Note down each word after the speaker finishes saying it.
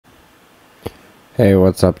Hey,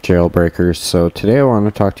 what's up, Jailbreakers? So today I want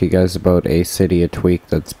to talk to you guys about a Cydia tweak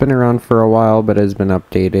that's been around for a while but has been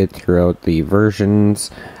updated throughout the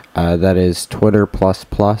versions. That is Twitter++.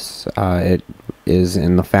 It is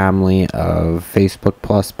in the family of Facebook++,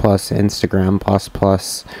 Instagram++,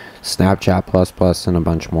 Snapchat++, and a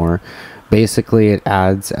bunch more. Basically, it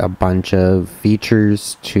adds a bunch of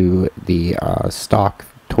features to the stock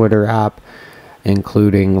Twitter app,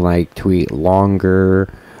 including like tweet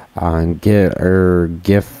longer,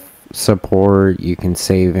 GIF support. You can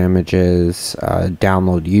save images,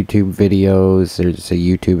 download YouTube videos. There's a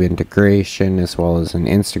YouTube integration as well as an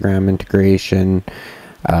Instagram integration.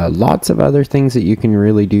 Lots of other things that you can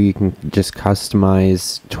really do. You can just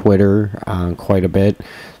customize Twitter quite a bit.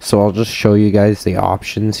 So I'll just show you guys the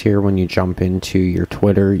options here. When you jump into your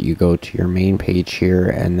Twitter, you go to your main page here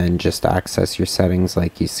and then just access your settings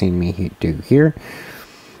like you've seen me do here.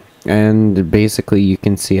 And basically you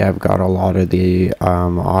can see I've got a lot of the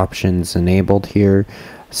options enabled here.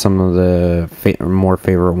 Some of the more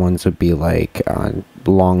favorite ones would be like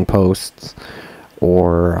long posts,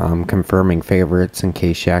 or confirming favorites in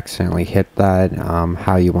case you accidentally hit that,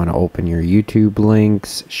 how you want to open your YouTube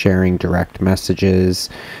links, sharing direct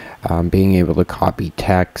messages, being able to copy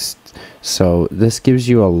text. So this gives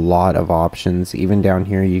you a lot of options. Even down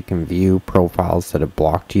here you can view profiles that have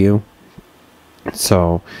blocked you.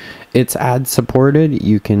 So it's ad supported.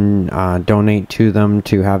 You can donate to them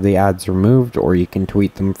to have the ads removed, or you can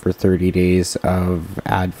tweet them for 30 days of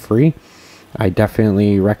ad free. I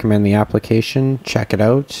definitely recommend the application. Check it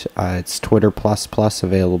out. It's Twitter++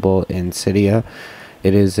 available in Cydia.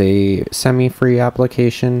 It is a semi-free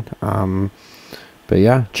application. But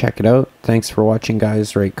yeah, check it out. Thanks for watching,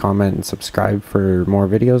 guys. Rate, comment, and subscribe for more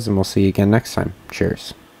videos, and we'll see you again next time.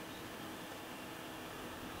 Cheers.